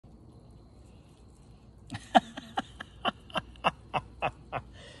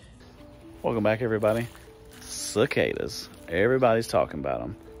Welcome back, everybody. Cicadas. Everybody's talking about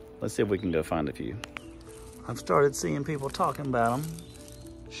them. Let's see if we can go find a few. I've started seeing people talking about them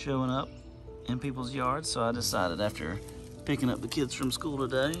showing up in people's yards, so I decided after picking up the kids from school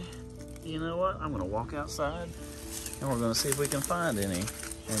today, you know what? I'm gonna walk outside and we're gonna see if we can find any.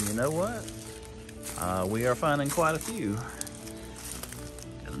 And you know what? We are finding quite a few.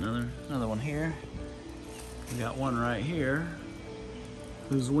 Got another one here. We got one right here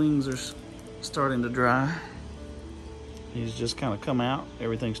whose wings are starting to dry. He's just kind of come out.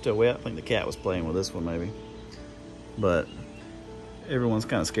 Everything's still wet. I think the cat was playing with this one maybe. But everyone's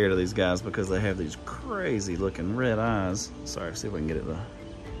kind of scared of these guys because they have these crazy looking red eyes. Sorry, see if we can get it to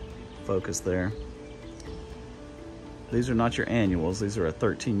focus there. These are not your annuals. These are a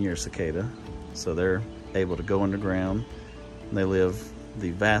 13-year cicada. So they're able to go underground. They live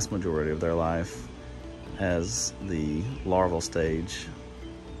the vast majority of their life as the larval stage,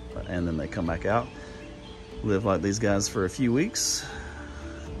 and then they come back out, live like these guys for a few weeks,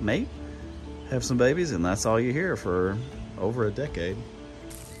 mate, have some babies, and that's all you hear for over a decade.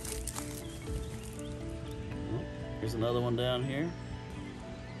 Here's another one down here.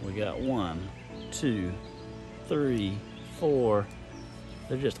 We got 1, 2, 3, 4.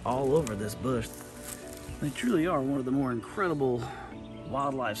 They're just all over this bush. They truly are one of the more incredible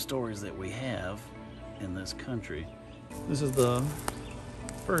wildlife stories that we have in this country. This is the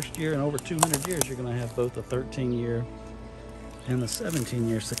first year in over 200 years you're going to have both the 13-year and the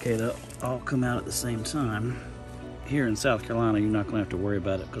 17-year cicada all come out at the same time. Here in South Carolina, you're not going to have to worry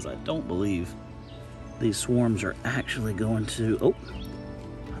about it because I don't believe these swarms are actually going to... Oh,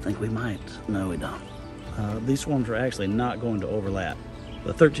 I think we might. No, we don't. These swarms are actually not going to overlap.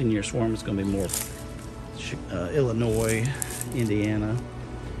 The 13-year swarm is going to be more Illinois, Indiana,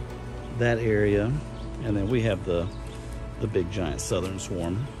 that area. And then we have the big giant southern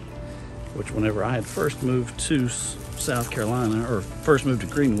swarm, which whenever I had first moved to South Carolina, or first moved to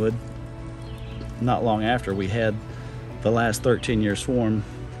Greenwood, not long after we had the last 13-year swarm,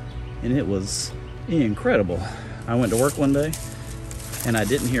 and it was incredible. I went to work one day and I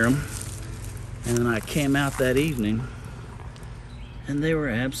didn't hear them, and then I came out that evening and they were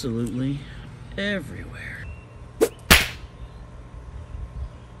absolutely everywhere.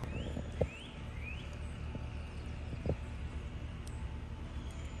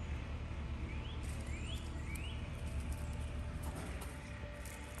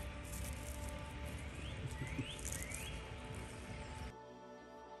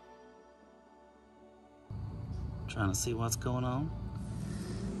 Trying to see what's going on.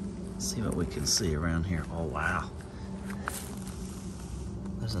 See what we can see around here. Oh, wow.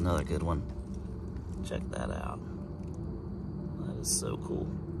 There's another good one. Check that out. That is so cool.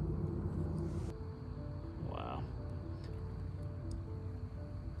 Wow.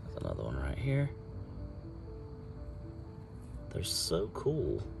 There's another one right here. They're so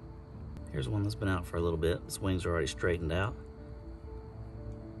cool. Here's one that's been out for a little bit. Its wings are already straightened out.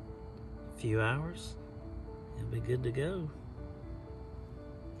 A few hours. It'll be good to go.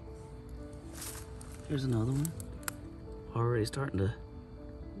 Here's another one. Already starting to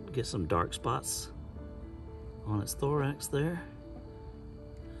get some dark spots on its thorax there.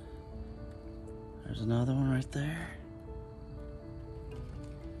 There's another one right there.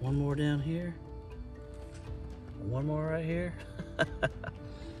 One more down here. One more right here.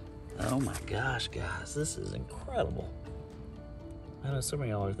 Oh my gosh, guys, this is incredible. I know some of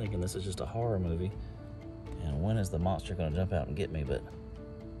y'all are thinking this is just a horror movie. And when is the monster gonna jump out and get me? But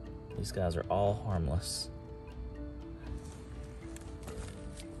these guys are all harmless.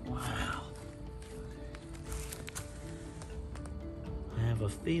 Wow. I have a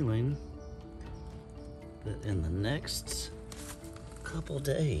feeling that in the next couple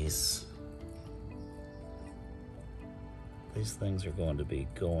days, these things are going to be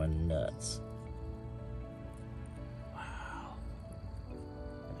going nuts.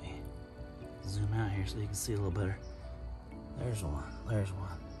 Zoom out here so you can see a little better. There's one, there's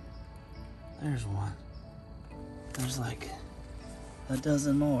one, there's one. There's like a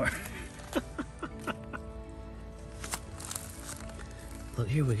dozen more. Look,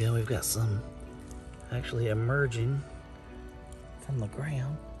 here we go. We've got some actually emerging from the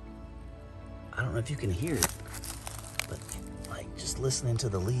ground. I don't know if you can hear it, but like just listening to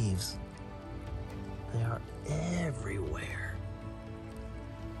the leaves, they are everywhere.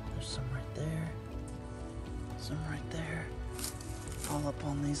 There's some right there, some right there, all up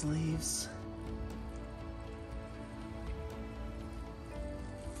on these leaves.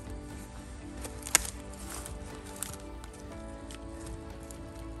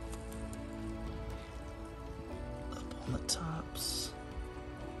 on the tops.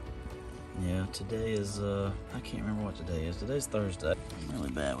 Yeah, today is, I can't remember what today is. Today's Thursday. I'm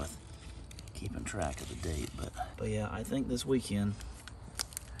really bad with keeping track of the date, but yeah, I think this weekend,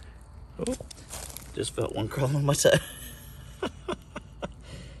 oh, just felt one crawl on my toe.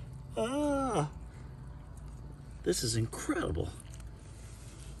 Ah, this is incredible.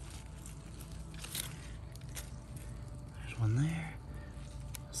 There's one there,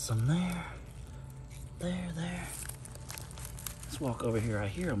 some there, there. Let's walk over here. I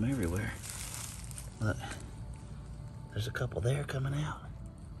hear them everywhere. Look, there's a couple there coming out.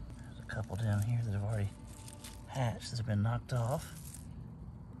 There's a couple down here that have already hatched that have been knocked off.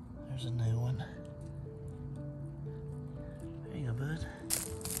 There's a new one. There you go, bud.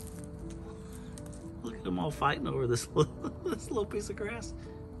 Look at them all fighting over this little piece of grass,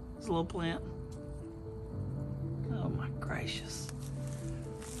 this little plant. Oh my gracious.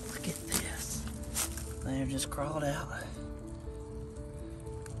 Look at this. They've just crawled out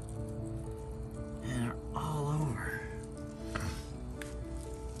and are all over.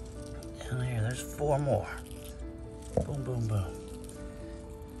 Down there, there's 4 more. Boom, boom, boom.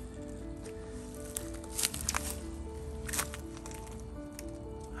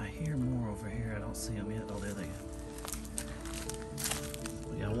 I hear more over here. I don't see them yet. Oh, there they go.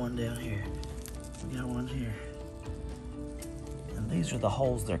 We got one down here. We got one here. And these are the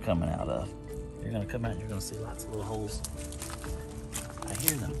holes they're coming out of. You're gonna come out and you're gonna see lots of little holes. I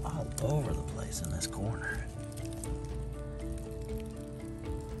hear them all over the place in this corner.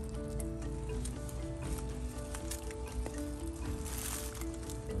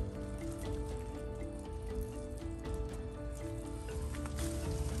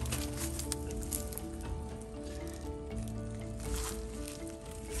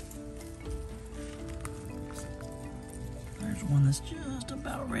 There's one that's just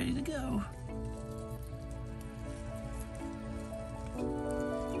about ready to go.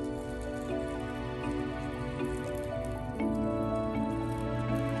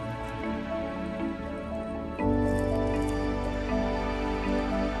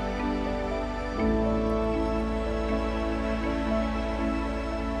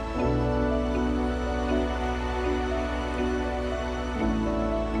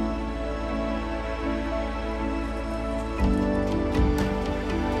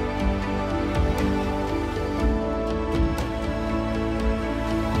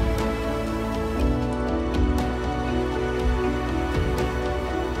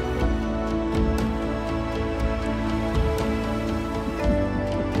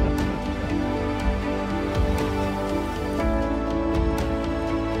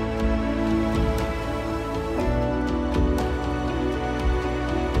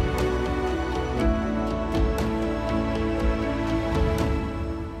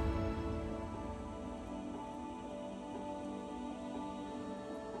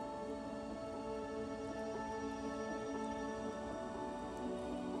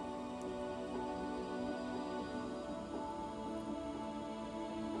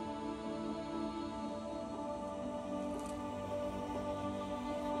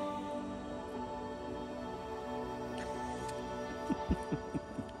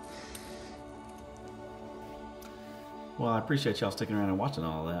 Well, I appreciate y'all sticking around and watching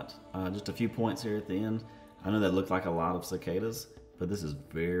all that. Just a few points here at the end. I know that looked like a lot of cicadas, but this is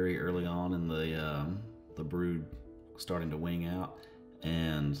very early on in the brood starting to wing out,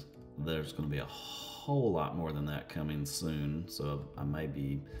 and there's going to be a whole lot more than that coming soon. So I may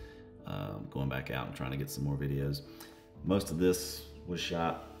be going back out and trying to get some more videos. Most of this was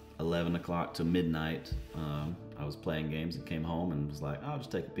shot 11 o'clock to midnight. I was playing games and came home and was like, oh, I'll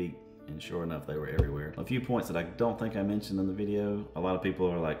just take a peek. And sure enough, they were everywhere. A few points that I don't think I mentioned in the video. A lot of people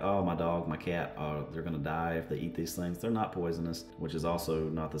are like, oh, my dog, my cat, they're gonna die if they eat these things. They're not poisonous, which is also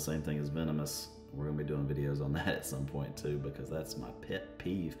not the same thing as venomous. We're gonna be doing videos on that at some point too, because that's my pet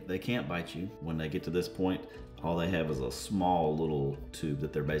peeve. They can't bite you. When they get to this point, all they have is a small little tube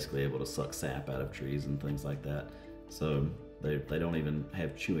that they're basically able to suck sap out of trees and things like that. So they don't even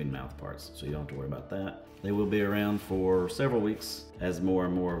have chewing mouth parts, so you don't have to worry about that. They will be around for several weeks. As more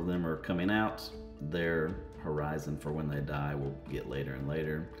and more of them are coming out, their horizon for when they die will get later and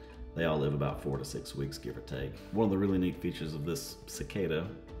later. They all live about 4 to 6 weeks, give or take. One of the really neat features of this cicada,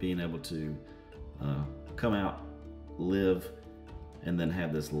 being able to come out, live, and then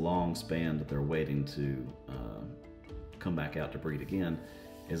have this long span that they're waiting to come back out to breed again,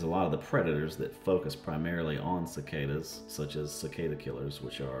 is a lot of the predators that focus primarily on cicadas, such as cicada killers,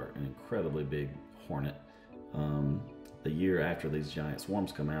 which are an incredibly big hornet. The year after these giant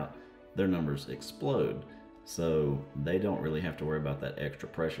swarms come out, their numbers explode. So they don't really have to worry about that extra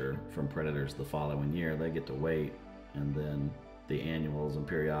pressure from predators the following year. They get to wait And then the annuals and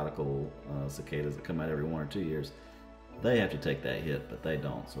periodical cicadas that come out every 1 or 2 years, they have to take that hit, but they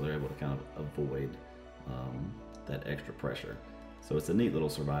don't. So they're able to kind of avoid that extra pressure. So it's a neat little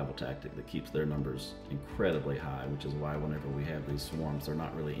survival tactic that keeps their numbers incredibly high, which is why whenever we have these swarms, they're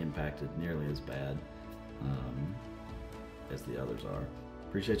not really impacted nearly as bad as the others are.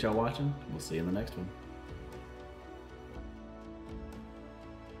 Appreciate y'all watching. We'll see you in the next one.